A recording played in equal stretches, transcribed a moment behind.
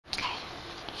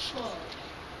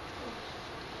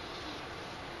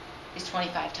is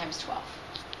 25 times 12.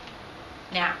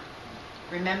 Now,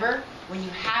 remember, when you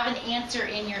have an answer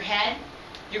in your head,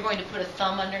 you're going to put a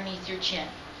thumb underneath your chin.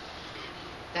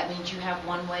 That means you have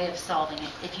one way of solving it.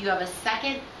 If you have a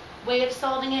second way of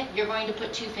solving it, you're going to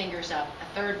put two fingers up.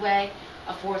 A third way,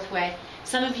 a fourth way.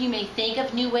 Some of you may think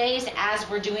of new ways as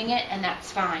we're doing it, and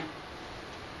that's fine.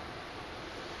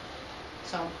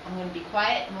 So I'm going to be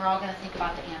quiet, and we're all going to think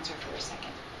about the answer for a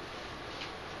second.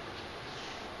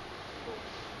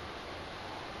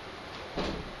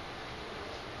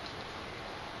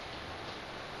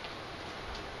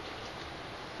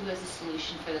 Who has a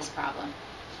solution for this problem?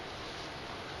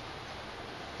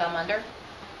 Thumb under.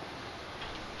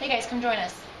 Hey guys, come join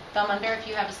us. Thumb under if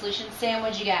you have a solution. Sam,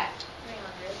 what'd you get?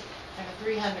 300. I have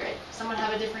 300. Someone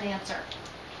have a different answer.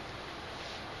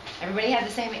 Everybody had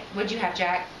the same. What'd you have,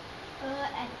 Jack?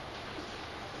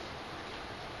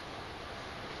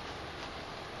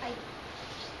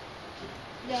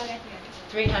 No, I got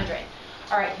 300. 300.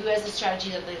 All right, who has a strategy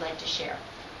that they'd like to share?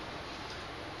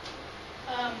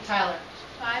 Tyler.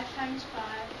 5 times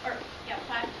 5, or yeah,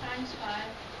 5 times 5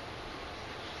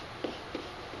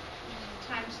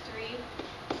 times 3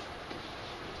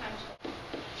 times 4.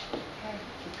 Okay,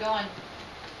 keep going.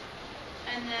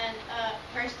 And then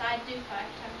first I'd do 5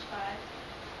 times 5,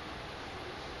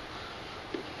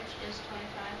 which is 25,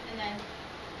 and then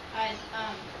I'd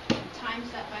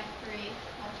times that by 3,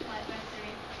 multiply it by 3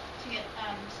 to get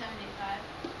 75,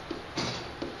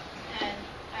 and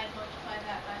I'd multiply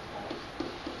that by 4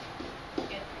 to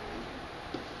get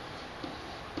 300.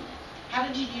 How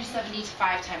did you do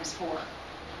 75 times 4?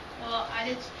 Well,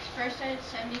 first I did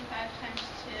 75 times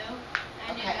 2,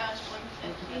 and Okay. that was Keep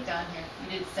 150. it down here.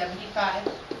 You did 75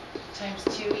 times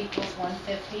 2 equals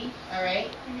 150. All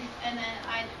right. And then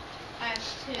I have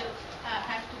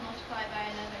to multiply by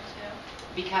another 2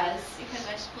 Because because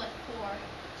I split 4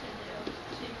 to do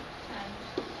 2 times.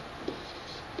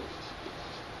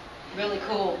 really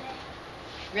cool.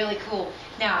 Really cool.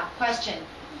 Now, question.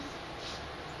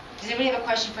 Does anybody have a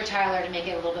question for Tyler to make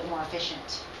it a little bit more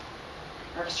efficient?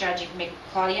 Or a strategy for make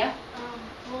Claudia?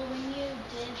 Well, when you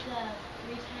did the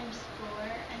 3 times 4,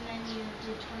 and then you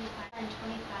did 25 and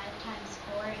 25 times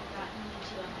 4, it got me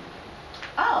to 100.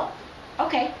 Oh,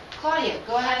 okay. Claudia,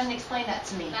 go ahead and explain that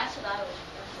to me. That's what I was.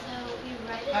 So you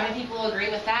write it How out. many people agree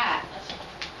with that?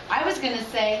 I was going to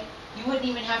say you wouldn't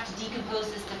even have to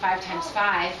decompose this to 5 times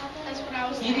 5. That's what I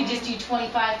was You could just do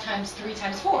 25 times 3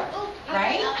 times 4,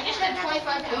 right? I just had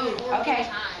 25 times 4 Okay.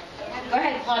 Go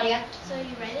ahead, Claudia. So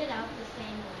you write it out the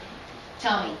same way.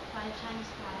 Tell me. 5 times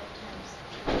 5 times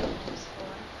 3 times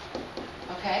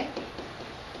 4. Okay.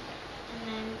 And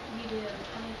then you do 25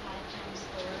 times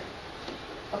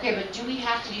 4. Okay, but do we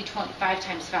have to do 25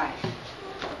 times 5?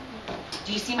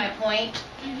 Do you see my point?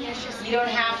 Yes. You don't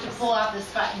have to pull out this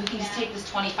 5. We can just take this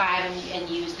 25 and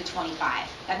use the 25.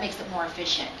 That makes it more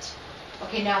efficient.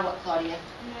 Okay, now what, Claudia?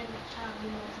 And then you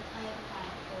multiply it by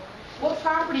 4. What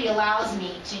property allows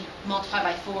me to multiply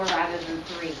by 4 rather than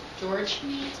 3? George?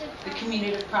 The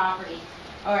commutative property.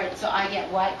 All right, so I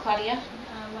get what, Claudia?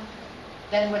 100.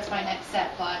 Then what's my next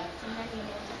step, Claude? And then you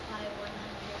multiply 100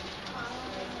 times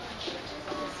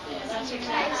 4. That's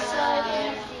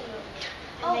exactly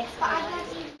Oh, but I got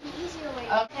an even easier way.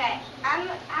 Okay.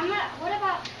 What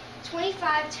about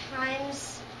 25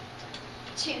 times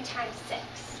 2 times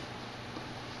 6?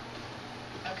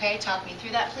 Okay, talk me through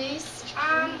that, please.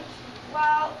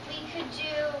 Well, we could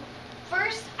do,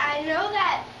 first, I know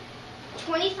that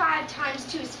 25 times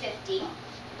 2 is 50.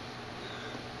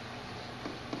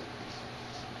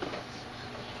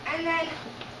 And then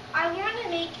I want to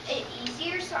make it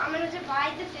easier, so I'm going to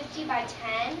divide the 50 by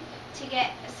 10 to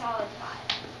get a solid 5.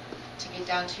 To get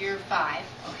down to your 5,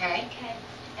 okay? Okay.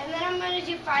 And then I'm going to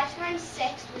do 5 times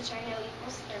 6, which I know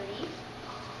equals 30.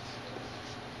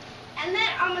 And then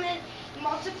I'm going to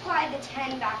multiply the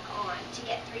 10 back on to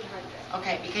get 300.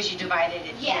 Okay, because you divided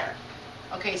it Yeah. here.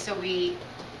 Okay, so we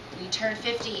turn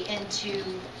 50 into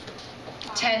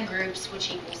 10 groups, which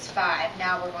equals 5.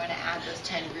 Now we're going to add those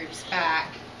 10 groups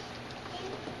back.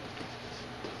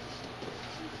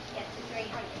 Get to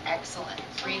 300. Excellent.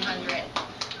 300.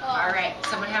 All right,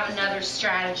 someone have another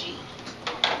strategy.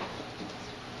 I'm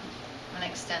going to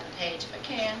extend the page if I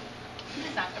can.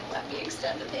 It's not going to let me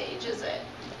extend the page, is it?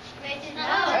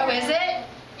 Oh, is it?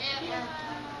 Yeah.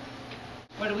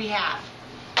 What do we have?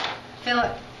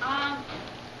 Philip. I'm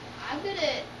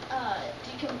gonna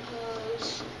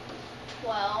decompose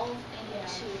 12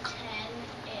 into 10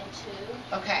 and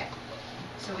 2. Okay.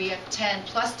 So we have 10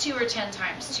 plus 2 or 10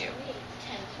 times 2? 10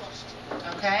 plus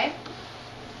 2. Okay.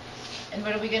 And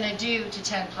what are we going to do to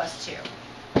 10 plus 2?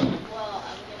 Well,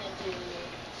 I'm gonna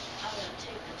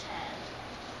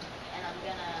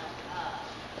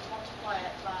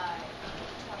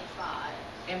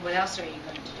then what else are you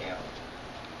going to do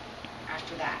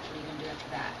after that? What are you going to do after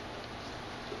that?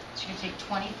 So you're going to take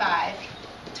 25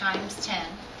 times 10.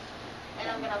 And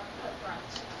I'm gonna put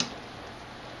runs.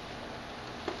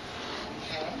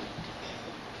 Okay.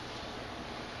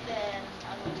 Then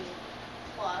I'm gonna do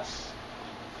plus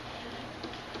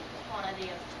quantity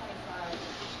of 25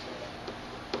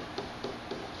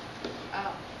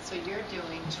 Oh, so you're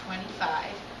doing 25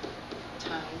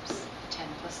 times 10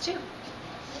 plus 2.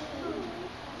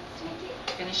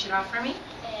 Finish it off for me.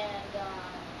 and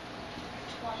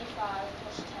 25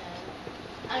 plus 10.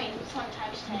 I mean 20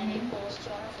 times 10 Mhm. equals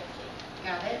 250.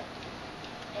 Got it?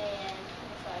 And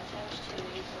 25 times 2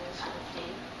 equals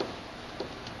 50.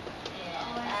 And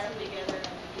Oh, I add them see. together and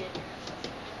you get your answer.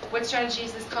 What strategy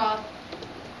is this called?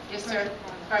 Yes, sir.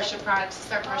 Partial products.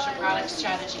 It's our partial product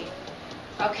strategy.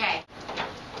 Okay.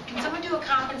 Can someone do a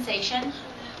compensation?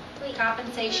 Wait.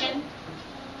 Compensation?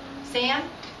 Sam?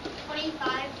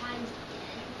 25 times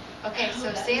Okay,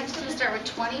 so Sam's going to start with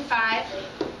 25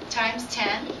 times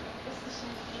 10.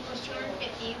 equals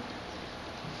 250.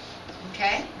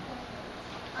 Okay?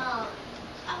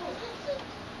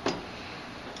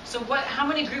 So what? How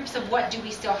many groups of what do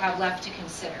we still have left to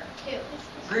consider? 2.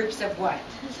 Groups of what?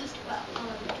 This is 12.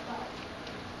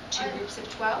 2 groups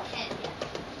of 12? 10, yeah.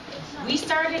 We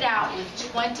started out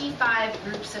with 25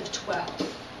 groups of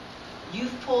 12.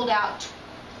 You've pulled out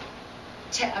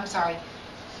 10, I'm sorry.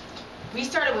 We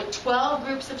started with 12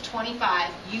 groups of 25.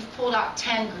 You've pulled out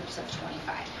 10 groups of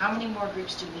 25. How many more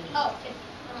groups do we need? Oh,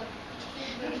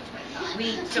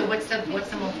 50. So what's the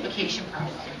multiplication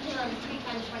problem? 3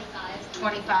 times 25.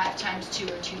 25 times 2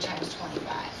 or 2 times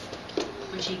 25,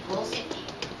 which equals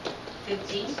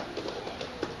 50.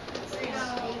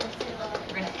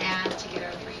 We're going to add to get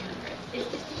our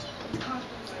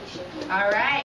 300. All right.